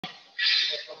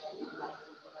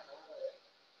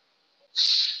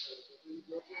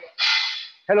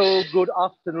Hello, good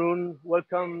afternoon.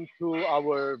 Welcome to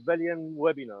our Velyen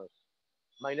webinars.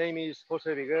 My name is Jose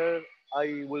Viguer.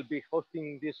 I will be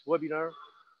hosting this webinar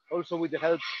also with the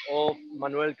help of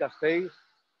Manuel Castells,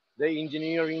 the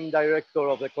engineering director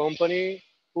of the company,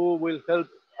 who will help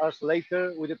us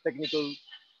later with the technical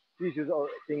issues or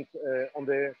things on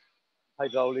the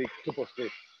hydraulic superstrip.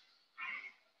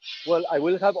 Well, I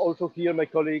will have also here my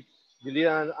colleagues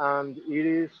Julian and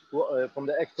Iris from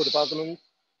the Expo department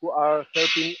who are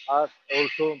helping us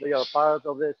also. They are part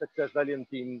of the Success Valiant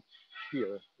team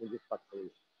here in this factory.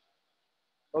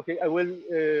 Okay, I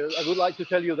would like to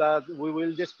tell you that we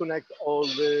will disconnect all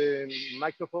the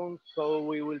microphones, so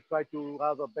we will try to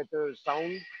have a better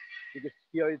sound because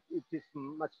here it is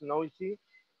much noisy,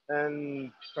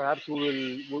 and perhaps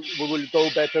we will go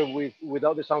better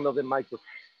without the sound of the microphone.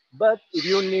 But if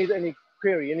you need any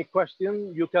query, any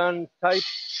question, you can type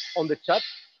on the chat,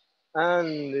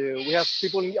 and we have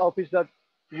people in the office that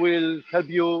will help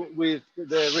you with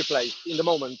the replies in the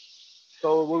moment.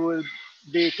 So we will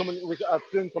be with a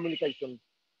fluent communication.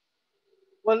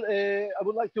 Well, I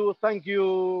would like to thank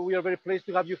you. We are very pleased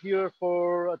to have you here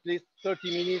for at least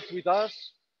 30 minutes with us.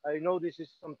 I know this is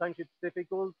sometimes it's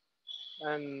difficult,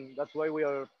 and that's why we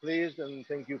are pleased, and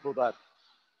thank you for that.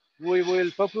 We will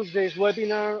focus this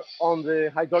webinar on the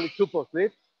hydraulic support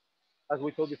lift, as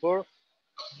we told before.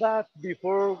 But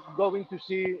before going to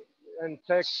see and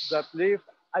check that lift,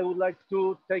 I would like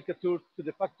to take a tour to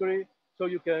the factory so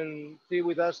you can see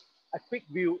with us a quick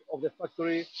view of the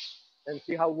factory and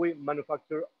see how we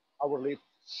manufacture our lifts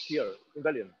here in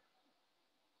Velyen.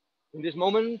 In this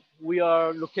moment, we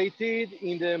are located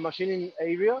in the machining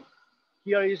area.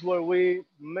 Here is where we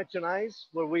mechanize,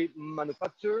 where we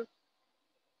manufacture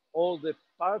all the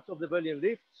parts of the Velyen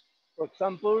lift. For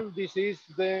example, this is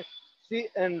the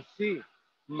CNC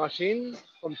machine,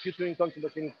 computer in control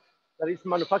machine, that is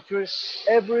manufacturing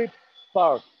every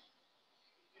part.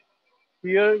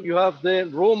 Here you have the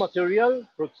raw material,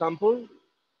 for example,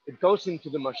 it goes into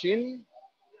the machine,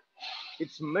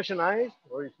 it's machinized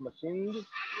or it's machined,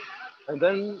 and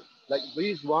then like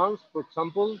these ones, for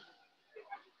example,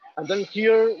 and then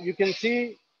here you can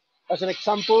see, as an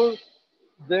example,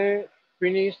 the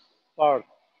finished part,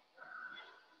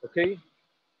 okay?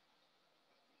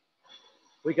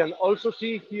 We can also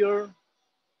see here,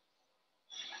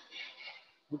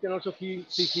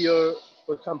 see here,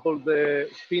 for example, the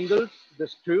spindles, the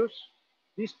screws.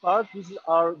 These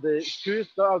are the screws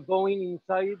that are going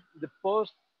inside the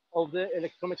post of the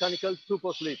electromechanical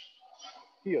two-post lift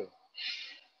here.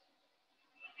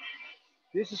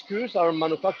 These screws are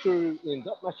manufactured in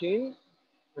that machine.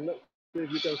 And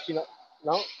if you can see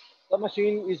now, that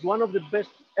machine is one of the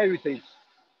best heritage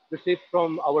received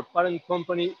from our parent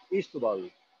company, Istobal.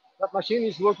 That machine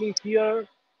is working here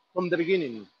from the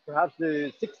beginning, perhaps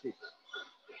the 60s.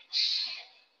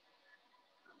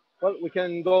 Well, we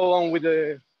can go on with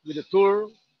the tour.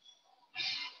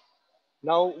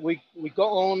 Now we go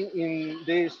on in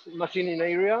this machining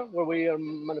area where we are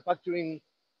manufacturing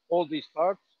all these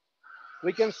parts.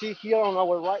 We can see here on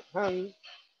our right hand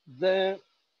the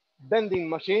bending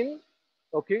machine.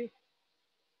 Okay,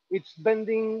 it's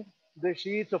bending the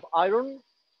sheets of iron.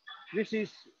 This is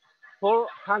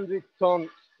 400-ton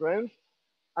strength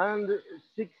and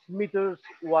 6 meters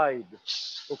wide.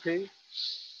 Okay,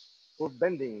 for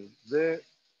bending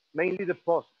mainly the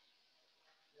post.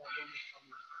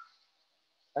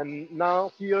 And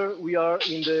now here we are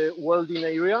in the welding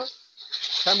area.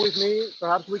 Come with me.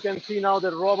 Perhaps we can see now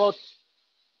the robot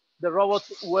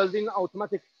welding,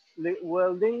 automatic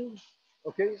welding.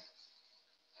 Okay.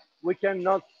 We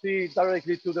cannot see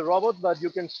directly to the robot, but you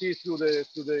can see through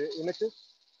the images.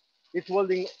 It's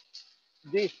welding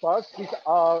these parts. These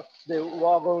are the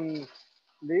wagon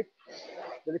lift,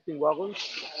 the lifting wagons.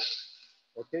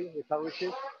 Okay, the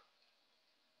carriages,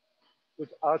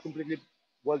 which are completely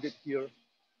welded here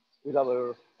with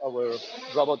our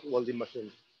robot welding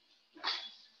machine.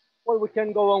 Well, we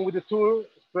can go on with the tour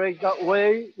straight that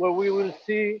way, where we will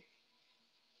see,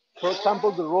 for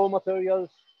example, the raw materials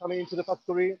coming into the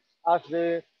factory as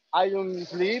the iron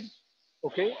sleeves.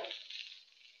 Okay,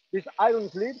 these iron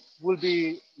sleeves will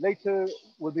be later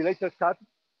cut.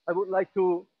 I would like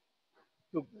to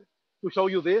show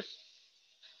you this,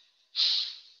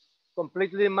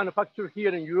 completely manufactured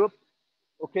here in Europe.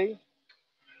 Okay,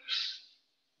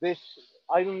 this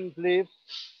iron sleeves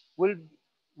will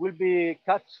be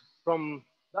cut from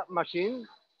that machine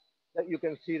that you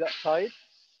can see that side.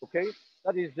 Okay,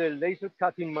 that is the laser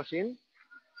cutting machine.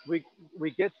 We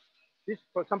get this,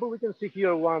 for example, we can see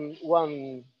here one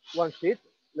sheet.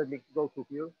 Let me go to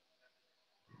here.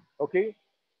 Okay,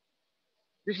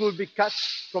 this will be cut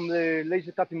from the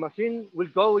laser cutting machine, will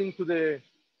go into the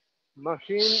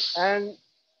machine, and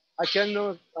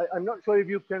I'm not sure if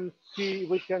you can see,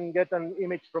 we can get an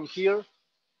image from here.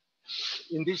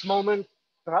 In this moment,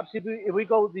 perhaps if we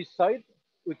go this side,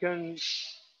 we can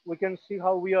see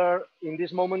how we are in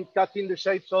this moment cutting the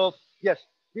shapes of, yes,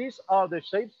 these are the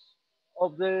shapes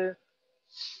of the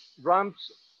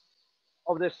ramps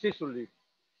of the scissor lift.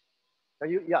 Can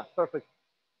you, yeah, perfect.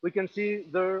 We can see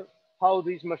there how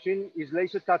this machine is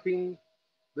laser cutting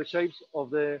the shapes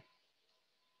of the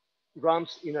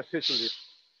ramps in a scissor lift.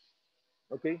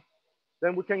 Okay,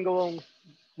 then we can go on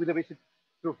with a visit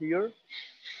through here.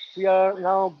 We are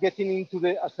now getting into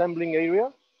the assembling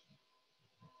area.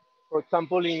 For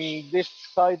example, in this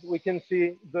side, we can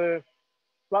see the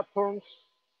platforms.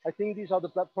 I think these are the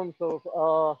platforms of,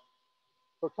 for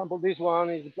example, this one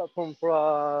is the platform for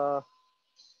a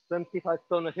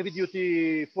 25-ton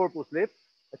heavy-duty four-post lift.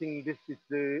 I think this is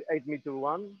the 8-meter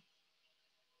one.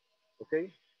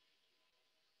 Okay.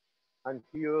 And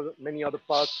here, many other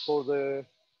parts for the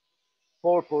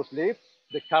four-post lift.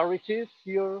 The carriages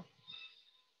here.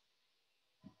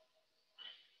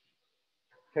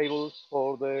 Cables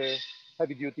for the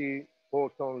heavy-duty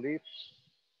 4-ton lifts.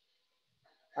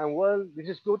 And well, this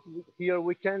is good. Here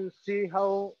we can see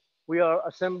how we are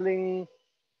assembling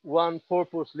one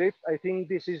four-post lift. I think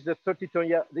this is the 30-ton,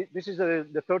 yeah, this is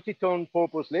the 30-ton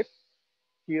four-post lift.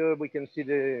 Here we can see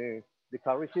the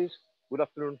carriages. Good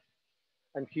afternoon.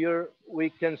 And here we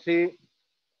can see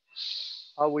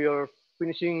how we are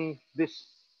finishing this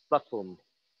platform.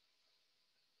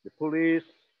 The pulleys,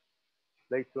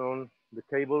 later on the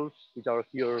cables, which are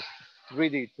here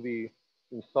ready to be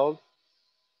installed.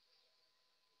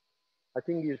 I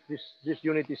think this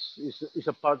unit is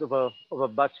a part of a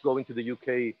batch going to the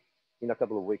UK in a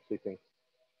couple of weeks, I think.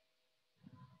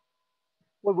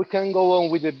 Well, we can go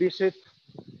on with the visit.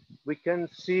 We can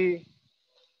see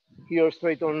here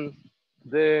straight on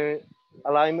the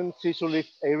alignment scissor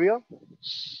lift area.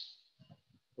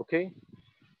 Okay.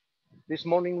 This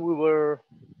morning we were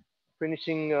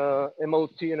finishing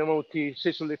MOT and MOT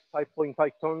scissor lift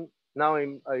 5.5 ton. Now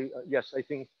yes, I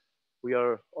think we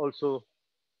are also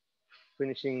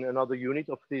finishing another unit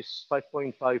of this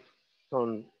 5.5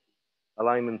 ton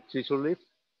alignment scissor lift.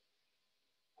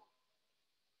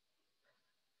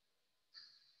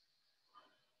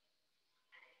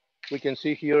 We can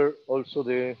see here also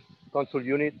the control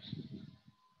unit.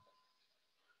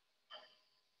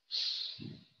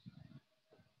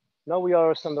 Now we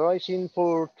are standardizing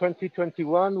for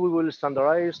 2021. We will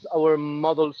standardize our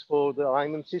models for the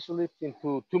alignment scissor lift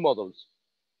into two models: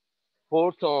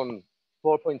 4-ton,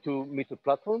 4.2 meter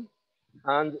platform,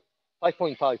 and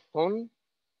 5.5 ton,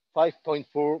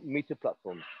 5.4 meter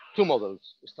platform. Two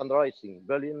models, standardizing.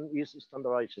 Velyen is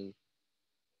standardizing.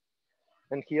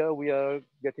 And here we are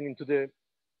getting into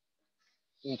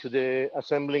the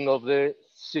assembling of the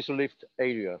scissor lift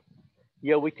area.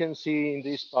 Here we can see in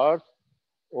this part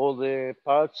all the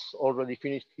parts already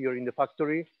finished here in the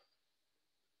factory.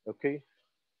 Okay,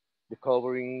 the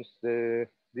coverings,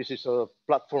 this is a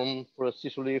platform for a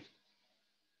scissor lift,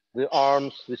 the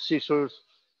arms, the scissors,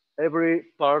 every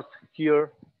part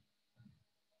here.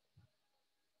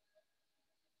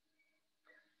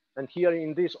 And here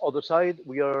in this other side,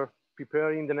 we are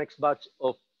preparing the next batch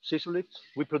of scissor lifts.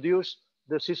 We produce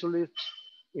the scissor lifts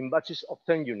in batches of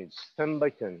 10 units, 10 by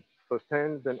 10. First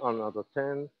 10, then another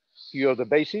 10. Here are the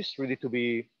bases ready to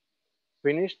be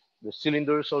finished. The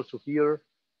cylinders also here.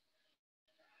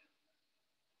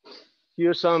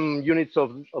 Here are some units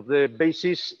of the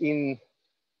bases in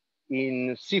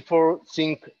C4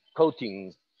 zinc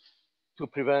coating to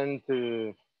prevent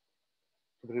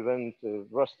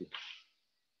rusting.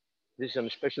 This is a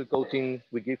special coating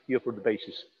we give here for the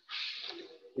bases.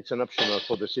 It's an optional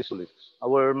for the scissor lifts.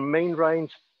 Our main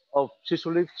range of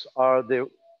scissor lifts are the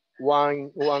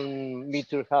 1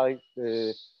 meter high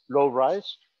low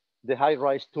rise, the high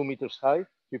rise 2 meters high,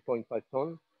 3.5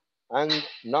 ton, and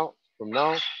now from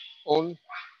now on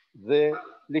the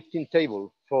lifting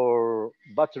table for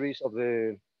batteries of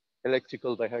the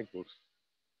electrical vehicles.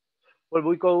 When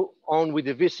we go on with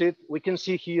the visit, we can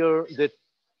see here the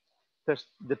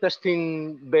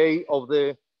testing bay of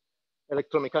the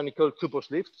electromechanical two-post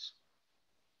lifts.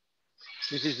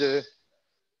 This is the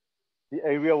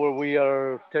area where we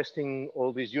are testing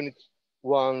all these units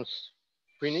once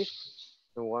finished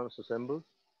and once assembled.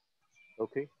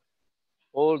 Okay.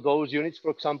 All those units,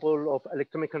 for example, of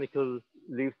electromechanical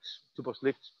lifts, two-post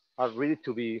lifts, are ready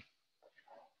to be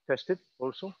tested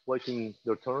also, waiting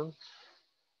their turn.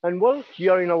 And well,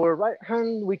 here in our right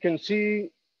hand, we can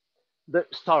see the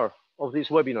star of this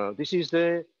webinar. This is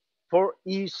the for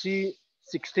EC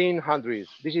 1600.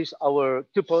 This is our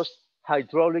two-post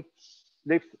hydraulic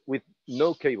lift with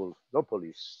no cables, no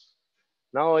pulleys.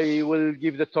 Now I will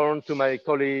give the turn to my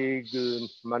colleague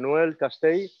Manuel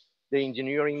Castell, the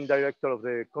engineering director of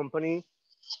the company.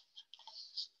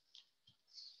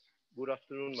 Good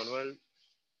afternoon, Manuel.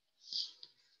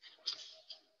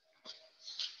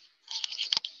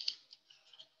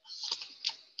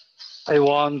 I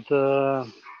want to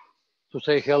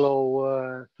say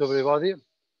hello to everybody.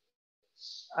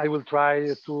 I will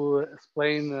try to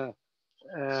explain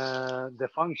the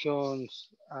functions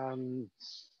and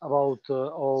about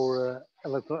our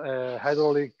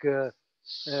hydraulic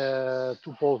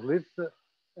two-pole lift.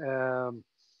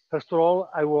 First of all,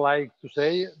 I would like to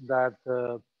say that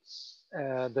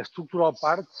the structural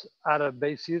parts are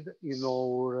based in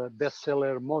our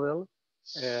bestseller model,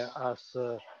 as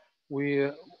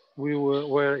we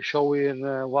were showing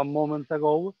one moment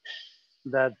ago,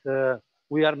 that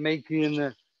we are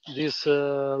making this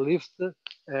lift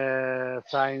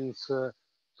since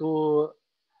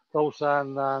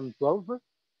 2012.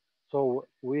 So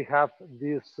we have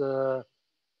this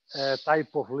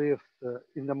type of lift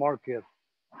in the market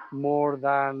more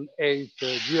than 8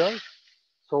 years.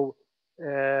 So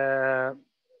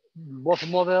both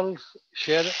models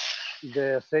share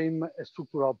the same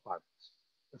structural parts.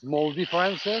 Small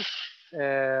differences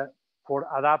for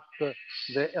adapt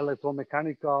the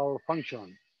electromechanical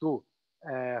function to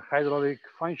hydraulic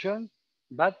function,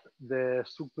 but the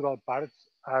structural parts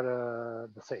are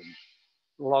the same.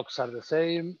 Locks are the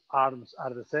same, arms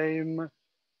are the same,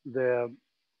 the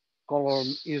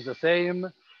column is the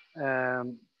same.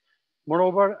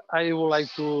 Moreover, I would like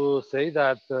to say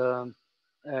that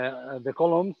the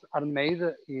columns are made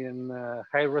in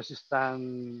high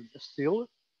resistance steel,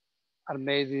 are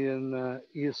made in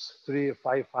IS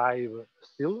 355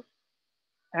 steel,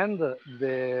 and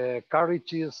the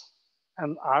carriages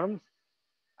and arms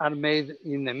are made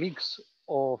in a mix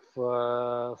of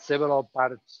several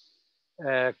parts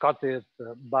coated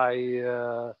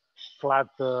by flat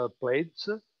plates.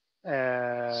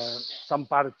 Some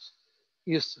parts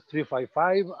is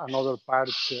 355, another part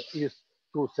is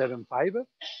 275,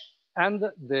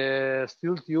 and the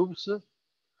steel tubes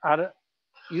are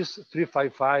is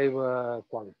 355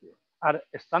 quality. Are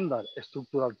standard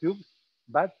structural tubes,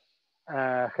 but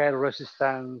high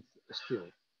resistance steel.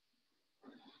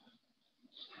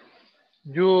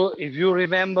 If you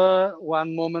remember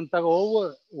one moment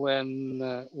ago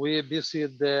when we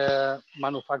visited the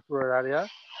manufacturer area,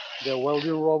 the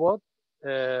welding robot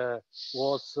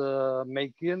was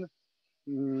making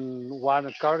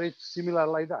one carriage similar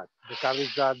like that. The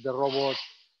carriage that the robot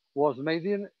was made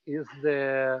in is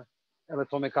the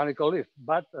electromechanical lift,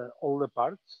 but all the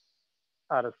parts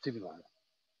are similar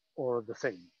or the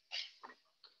same.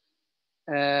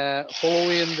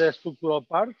 Following the structural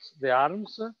parts, the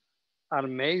arms are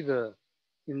made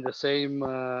in the same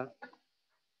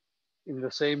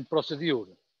procedure.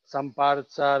 Some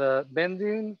parts are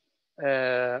bending.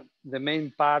 The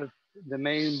main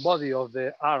body of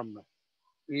the arm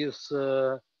is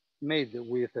made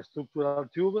with a structural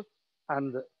tube,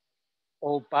 and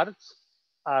all parts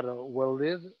are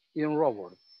welded in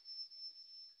rubber.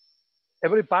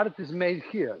 Every part is made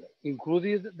here,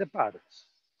 including the pads.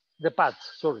 The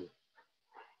pads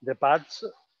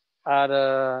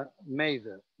are made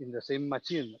in the same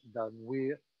machine that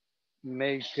we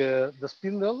make the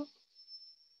spindle,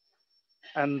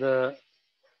 and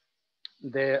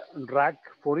the rack,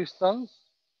 for instance,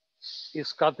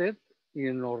 is cut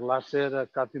in our laser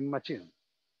cutting machine.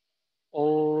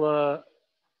 All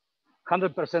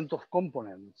 100% of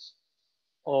components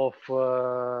of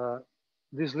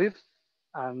this lift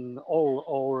and all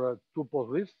our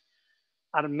two-post lift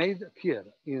are made here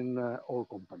in our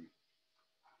company.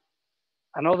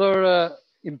 Another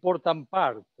important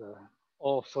part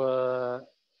of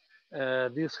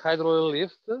this hydraulic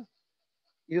lift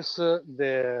is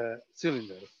the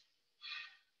cylinders.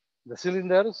 The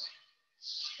cylinders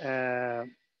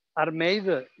are made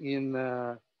in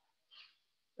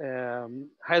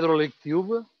hydraulic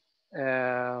tube,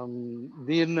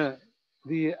 DIN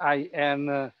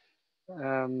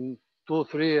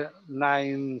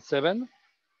 2397,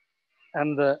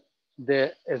 and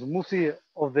the smoothie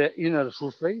of the inner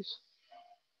surface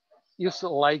is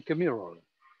like a mirror.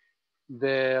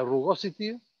 The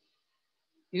rugosity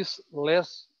is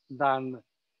less than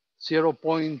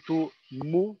 0.2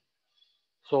 mu,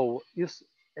 so it's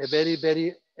a very,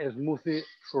 very smooth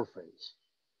surface.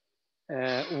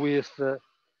 With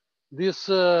this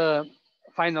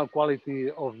final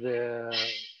quality of the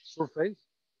surface,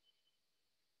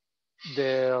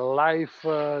 the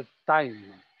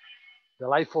the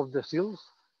life of the seals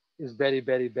is very,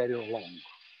 very, very long.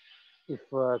 If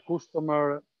a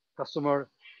customer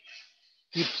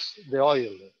keeps the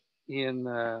oil in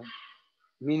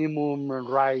minimum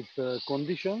right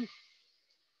conditions,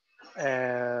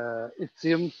 it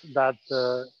seems that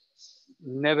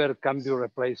never can be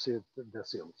replaced the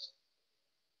seals.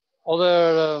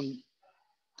 Other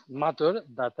matter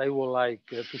that I would like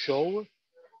to show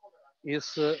is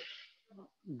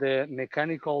the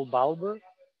mechanical valve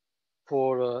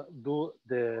for do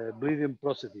the bleeding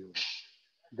procedure.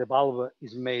 The valve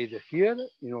is made here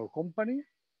in our company.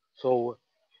 So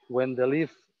when the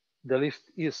lift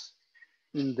is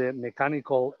in the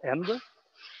mechanical end,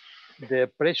 the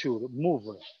pressure move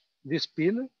this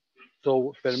pin,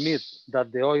 so permit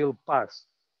that the oil pass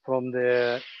from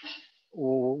the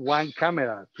one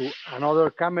camera to another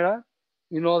camera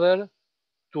in order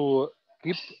to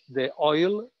keep the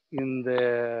oil in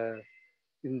the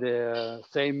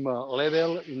same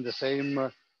level, in the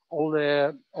same all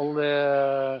the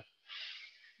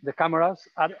cameras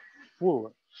are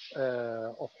full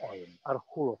of oil, are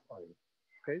full of oil.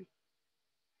 Okay.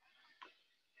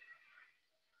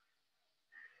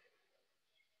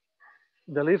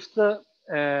 The lift,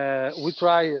 we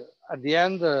try at the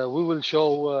end, we will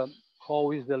show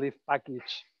how is the lift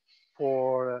package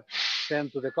for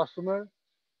send to the customer.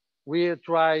 We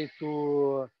try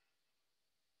to,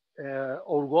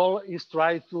 our goal is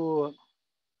try to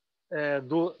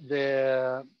do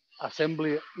the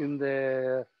assembly in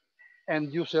the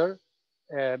end user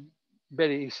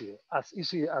very easy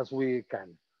as we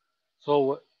can.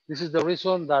 So this is the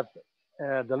reason that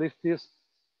the lift is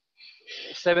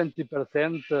 70%,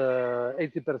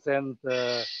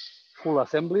 80% full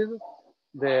assembled.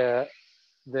 The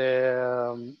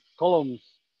columns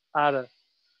are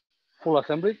full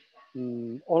assembled.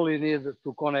 Only need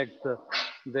to connect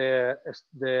the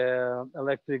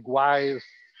electric wires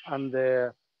and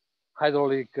the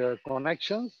hydraulic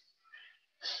connections,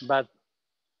 but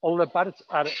all the parts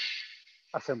are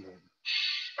assembled.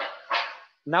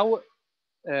 Now,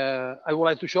 I would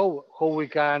like to show how we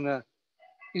can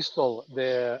install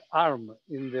the arm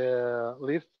in the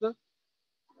lift.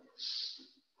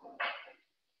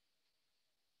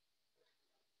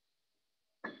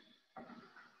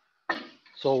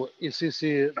 So it's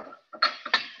easy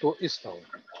to install.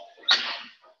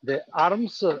 The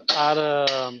arms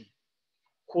are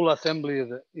full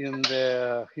assembled in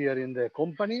here in the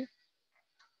company.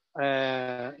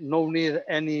 No need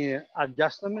any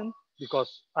adjustment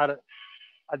because are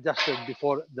adjusted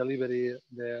before delivery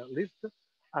the lift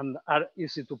and are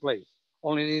easy to place.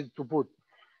 Only need to put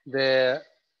the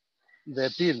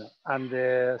pin and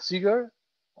the seeger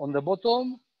on the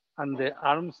bottom, and the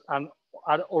arms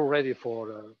are all ready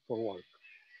for work.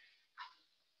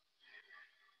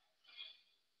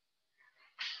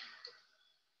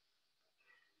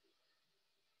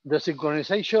 The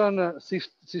synchronization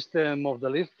system of the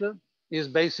lift is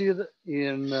based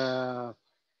in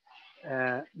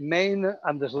main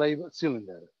and the slave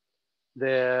cylinder.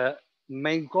 The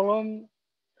main column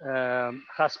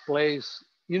has placed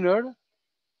inner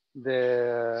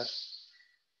the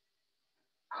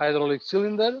hydraulic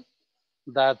cylinder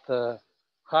that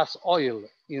has oil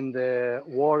in the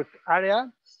work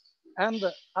area, and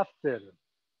after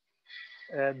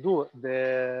do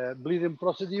the bleeding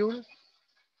procedure,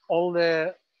 all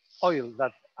the oil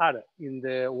that are in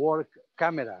the work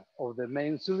camera of the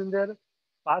main cylinder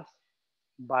pass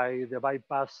by the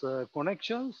bypass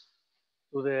connections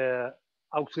to the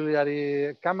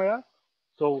auxiliary camera.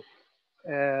 So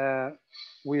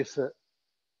with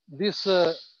this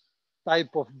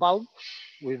type of valve,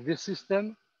 with this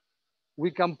system,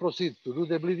 we can proceed to do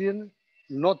the bleeding,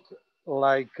 not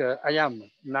like I am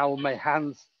now, my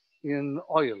hands in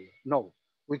oil. No,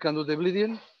 we can do the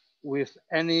bleeding with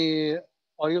any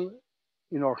oil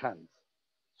in our hands.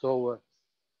 So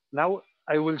now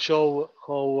I will show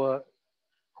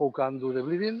how can do the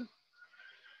bleeding.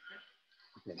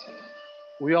 Okay.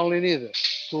 We only need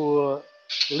to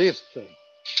lift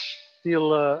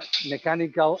till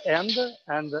mechanical end,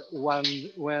 and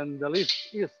when the lift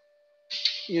is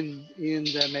in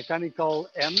the mechanical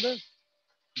end,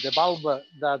 the valve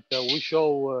that we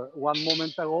show one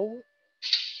moment ago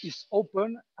is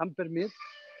open and permits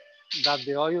that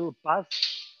the oil pass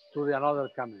to the another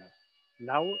camera.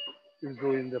 Now it's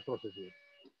doing the procedure.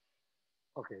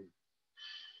 Okay,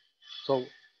 so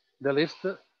the lift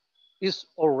is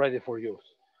all ready for use.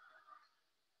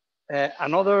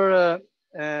 Another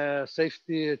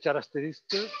safety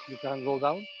characteristic, you can go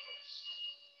down,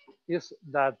 is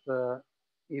that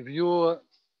if you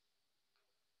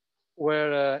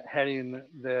were heading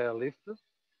the lift,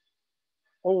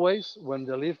 always when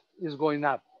the lift is going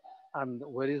up and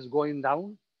when it's going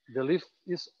down, the lift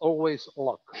is always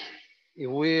locked. If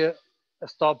we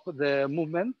stop the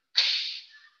movement,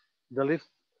 the lift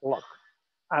lock.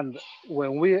 And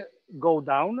when we go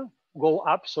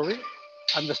up, sorry,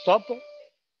 and stop,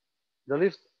 the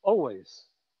lift always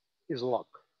is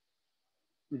locked.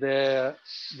 The,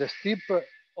 the steep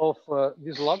of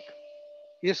this lock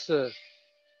is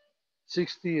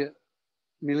 60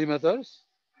 millimeters.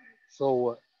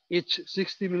 So each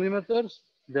 60 millimeters,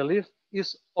 the lift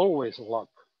is always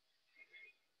locked.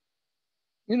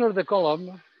 Inner the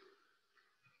column,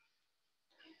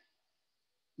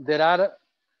 there are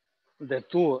the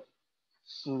two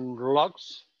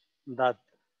locks that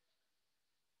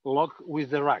lock with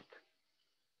the rack.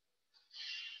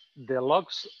 The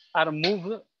locks are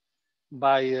moved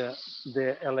by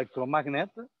the electromagnet.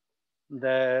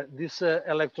 This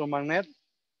electromagnet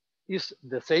is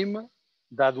the same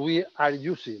that we are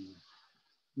using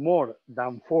more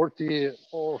than 40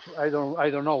 or I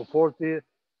don't know 40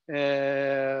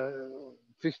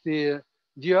 50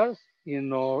 years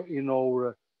in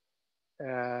our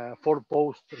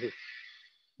four-post lift.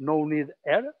 No need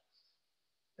air.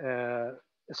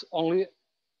 It's only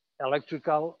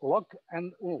electrical lock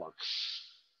and unlock.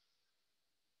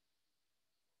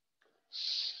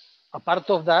 Apart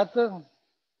of that,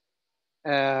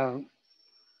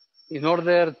 in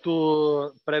order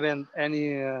to prevent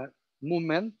any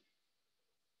movement,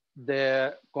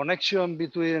 the connection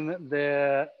between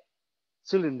the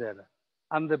cylinder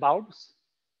and the valves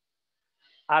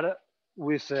are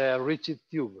with a rigid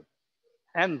tube.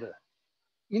 And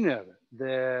inner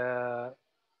the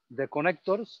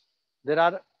connectors, there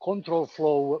are control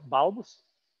flow valves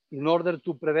in order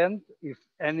to prevent if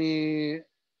any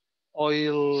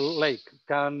oil leak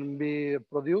can be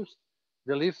produced,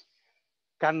 the lift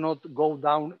cannot go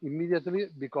down immediately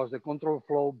because the control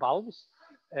flow valves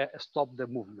stop the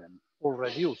movement or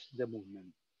reduce the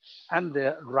movement. And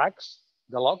the racks,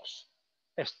 the locks,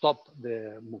 stop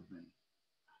the movement.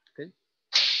 Okay.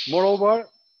 Moreover,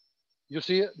 you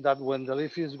see that when the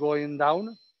lift is going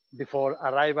down, before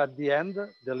arrive at the end,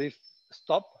 the lift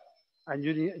stop, and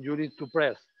you need to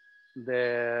press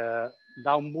the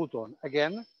down button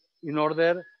again in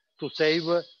order to save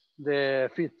the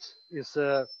feet. Is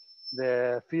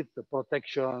the feet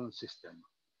protection system.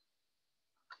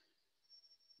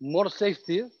 More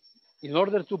safety, in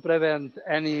order to prevent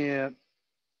any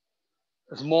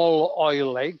small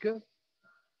oil leak,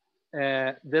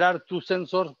 there are two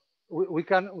sensors. We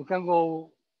can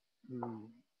go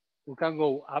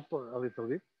up a little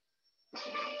bit.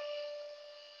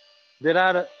 There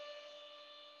are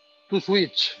two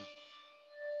switches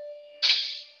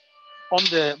on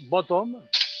the bottom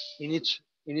in each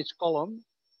column.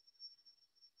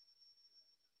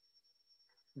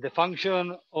 The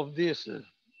function of this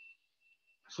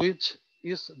switch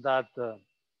is that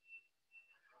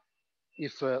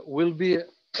if will be a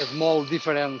small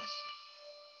difference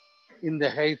in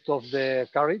the height of the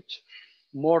carriage,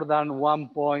 more than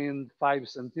 1.5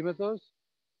 centimeters,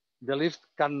 the lift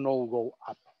cannot go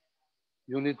up.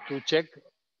 You need to check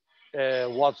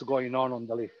what's going on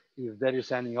the lift, if there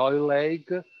is any oil leak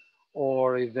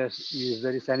or if there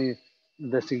is any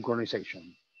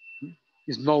desynchronization.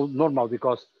 It's no normal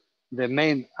because the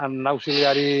main and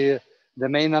auxiliary, the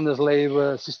main and the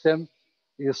slave system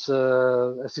is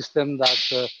a system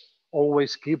that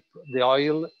always keep the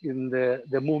oil in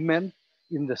the movement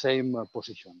in the same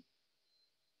position.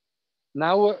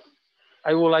 Now,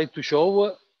 I would like to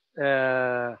show,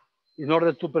 in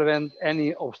order to prevent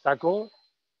any obstacle,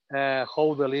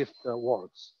 how the lift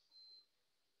works.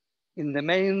 In the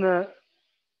main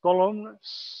column,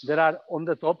 there are on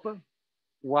the top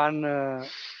one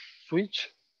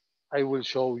switch. I will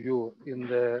show you in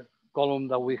the column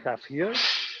that we have here.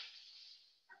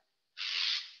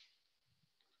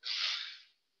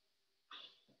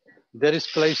 There is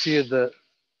placed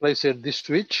this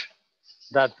switch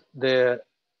that the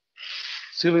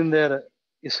cylinder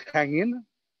is hanging.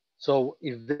 So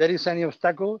if there is any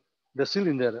obstacle, the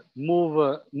cylinder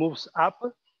moves up,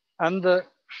 and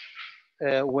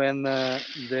when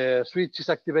the switch is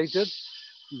activated,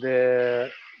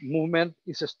 the movement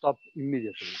is stopped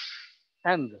immediately.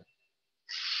 And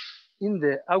in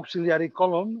the auxiliary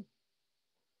column,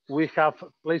 we have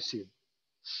placed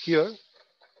here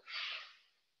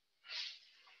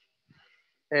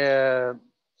a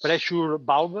pressure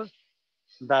valve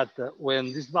that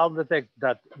when this valve detects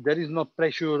that there is no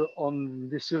pressure on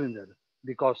this cylinder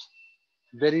because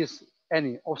there is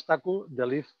any obstacle, the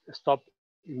lift stops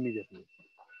immediately.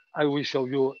 I will show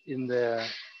you in the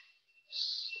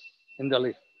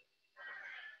lift.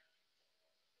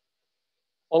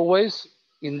 always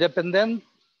independent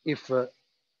if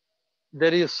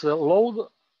there is load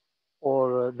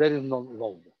or there is no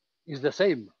load. It's the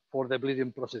same for the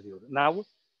bleeding procedure. Now,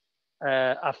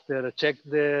 after check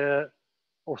the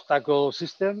obstacle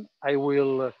system, we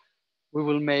will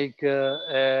make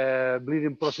a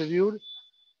bleeding procedure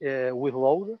with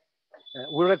load.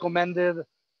 We recommended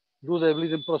do the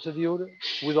bleeding procedure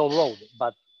without load,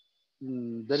 but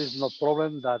there is no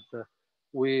problem that the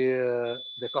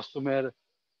customer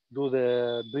do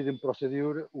the bleeding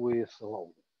procedure with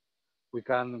load. We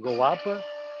can go up.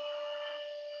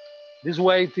 This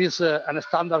weight is a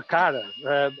standard car,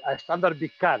 a standard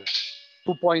big car,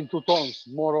 2.2 tons,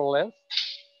 more or less.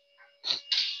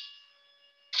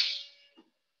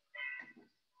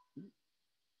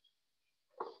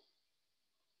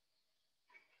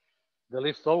 The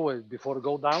lift always, before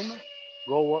go down,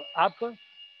 go up,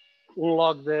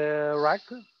 unlock the rack.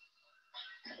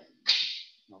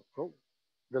 No, go.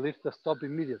 The lift stop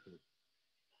immediately.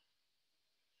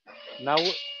 Now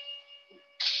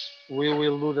we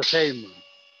will do the same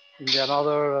in the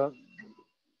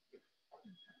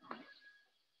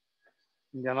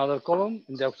another column,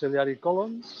 in the auxiliary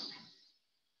column.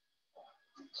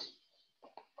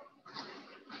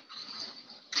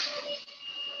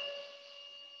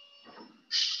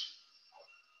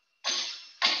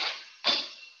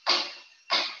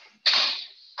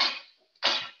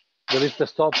 The lift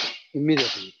stop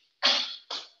immediately.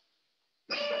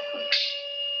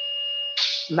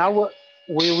 Now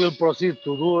we will proceed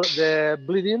to do the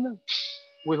bleeding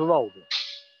with load.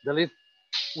 The lift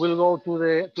will go to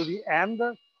the end.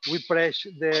 We press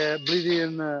the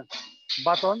bleeding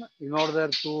button in order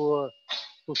to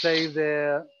save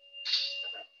the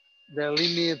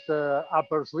limit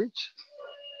upper switch.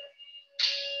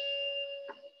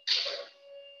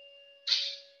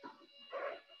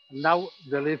 Now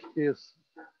the lift is,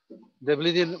 the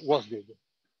bleeding was did.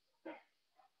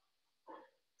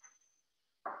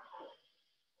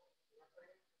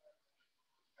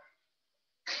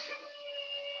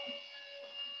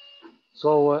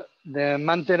 So the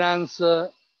maintenance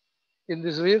in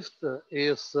this lift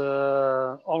is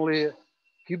only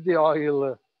keep the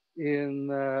oil in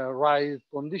right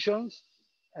conditions.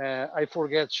 I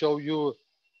forget show you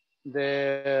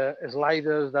the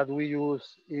sliders that we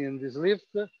use in this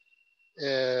lift.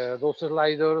 Those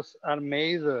sliders are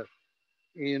made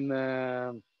in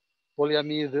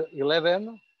polyamide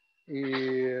 11.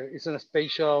 It's a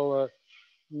special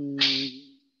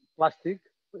plastic.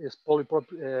 It's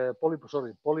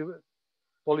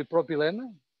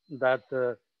polypropylene that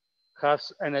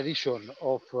has an addition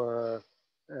of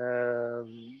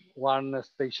one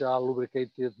special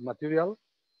lubricated material.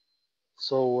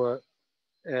 So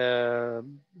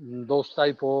those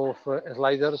type of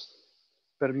sliders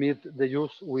permit the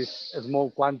use with a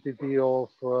small quantity of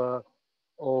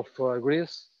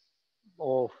grease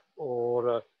or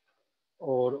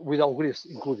without grease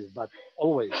included, but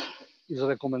always is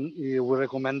we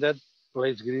recommended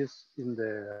place grease in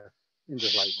the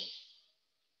slider.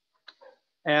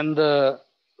 And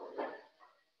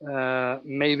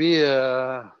maybe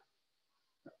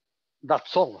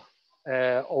that's all.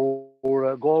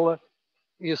 Our goal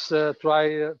is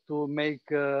try to make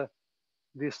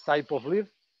this type of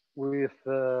lift with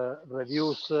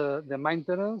reduce the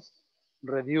maintenance,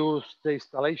 reduce the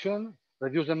installation,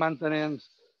 reduce the maintenance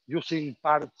using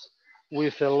parts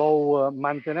with a low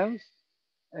maintenance,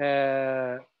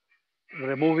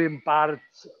 removing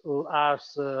parts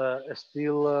as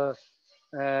steel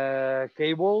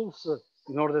cables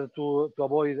in order to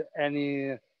avoid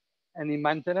any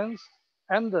maintenance,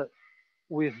 and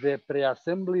with the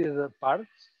pre-assembled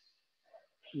parts,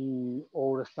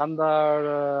 our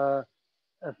standard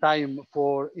time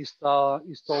for install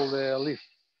the lift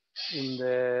in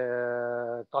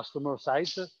the customer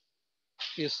site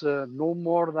is no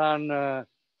more than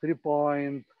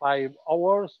 3.5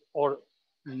 hours or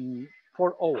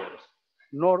 4 hours,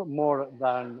 not more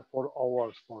than 4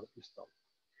 hours for install.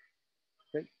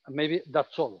 Okay, maybe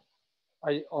that's all.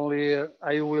 I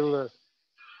will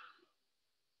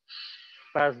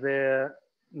pass the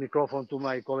microphone to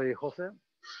my colleague Jose.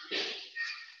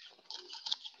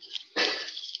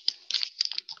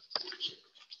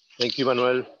 Thank you,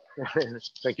 Manuel.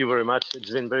 Thank you very much. It's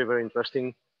been very, very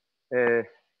interesting. I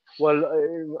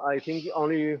think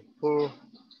only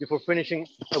before finishing,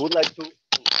 I would like to.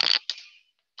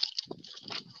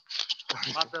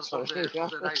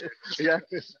 Yeah,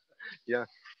 yeah.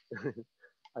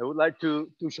 I would like to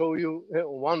show you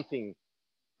one thing.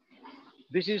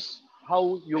 This is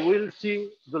how you will see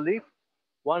the lift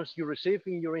once you receive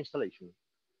in your installation.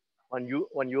 When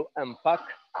you unpack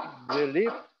the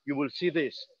lift, you will see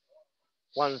this.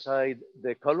 One side,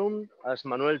 the column, as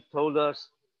Manuel told us,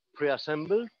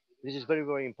 pre-assembled. This is very,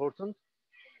 very important.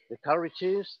 The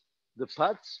carriages, the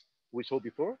pads we saw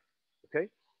before, okay?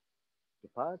 The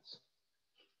pads,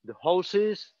 the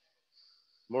hoses,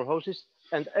 more hoses,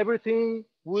 and everything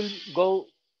will go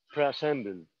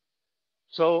pre-assembled.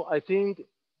 So I think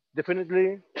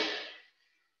definitely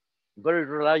very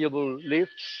reliable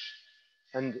lift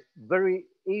and very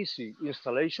easy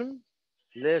installation,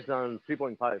 less than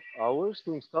 3.5 hours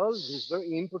to install. This is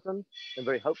very important and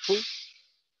very helpful,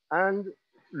 and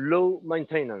low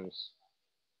maintenance.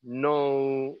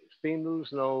 No spindles,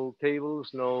 no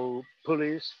cables, no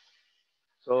pulleys.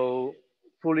 So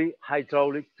fully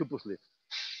hydraulic two-push lift.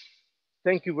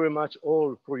 Thank you very much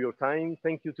all for your time.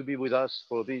 Thank you to be with us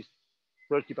for these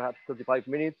 30, perhaps 35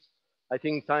 minutes. I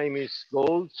think time is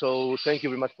gold. So thank you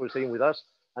very much for staying with us.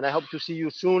 And I hope to see you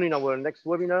soon in our next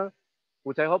webinar,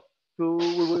 which I hope we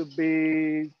will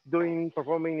be doing,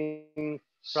 performing in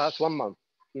perhaps 1 month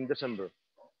in December.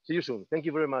 See you soon. Thank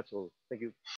you very much all. Thank you.